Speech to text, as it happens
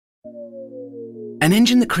An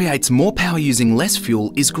engine that creates more power using less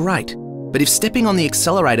fuel is great, but if stepping on the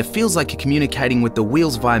accelerator feels like you're communicating with the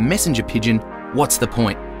wheels via messenger pigeon, what's the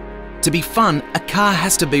point? To be fun, a car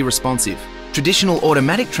has to be responsive. Traditional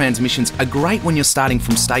automatic transmissions are great when you're starting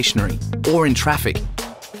from stationary or in traffic.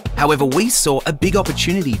 However, we saw a big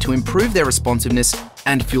opportunity to improve their responsiveness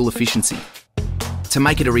and fuel efficiency. To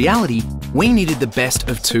make it a reality, we needed the best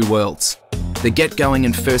of two worlds. The get-going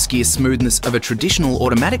and first gear smoothness of a traditional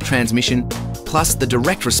automatic transmission, plus the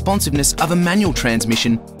direct responsiveness of a manual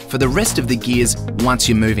transmission for the rest of the gears once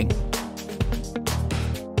you're moving.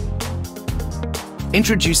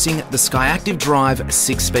 Introducing the SkyActiv Drive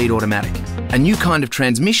 6-speed automatic, a new kind of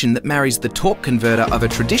transmission that marries the torque converter of a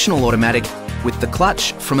traditional automatic with the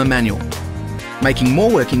clutch from a manual. Making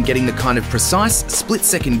more work in getting the kind of precise,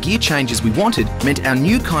 split-second gear changes we wanted meant our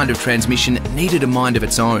new kind of transmission needed a mind of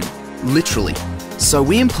its own, literally. So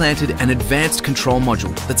we implanted an advanced control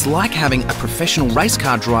module that's like having a professional race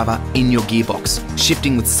car driver in your gearbox,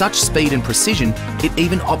 shifting with such speed and precision, it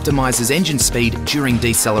even optimizes engine speed during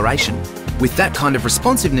deceleration. With that kind of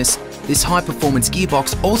responsiveness, this high-performance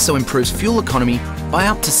gearbox also improves fuel economy by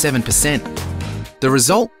up to 7%. The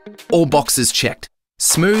result? All boxes checked.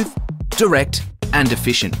 Smooth, direct, and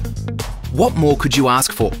efficient. What more could you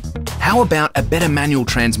ask for? How about a better manual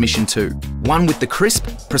transmission too? One with the crisp,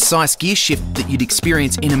 precise gear shift that you'd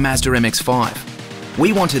experience in a Mazda MX-5.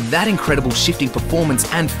 We wanted that incredible shifting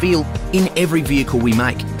performance and feel in every vehicle we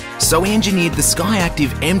make. So we engineered the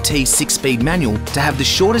SkyActiv MT 6-speed manual to have the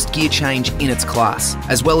shortest gear change in its class,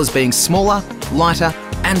 as well as being smaller, lighter,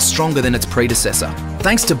 and stronger than its predecessor.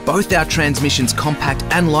 Thanks to both our transmission's compact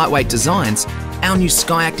and lightweight designs, our new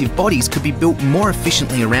SkyActiv bodies could be built more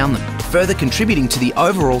efficiently around them, further contributing to the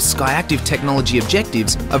overall SkyActiv technology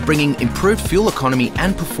objectives of bringing improved fuel economy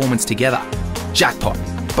and performance together. Jackpot!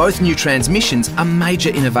 Both new transmissions are major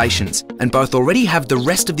innovations, and both already have the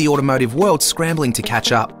rest of the automotive world scrambling to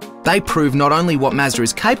catch up. They prove not only what Mazda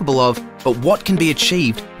is capable of, but what can be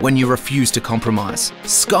achieved when you refuse to compromise.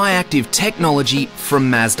 SkyActiv technology from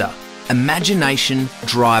Mazda. Imagination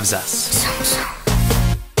drives us.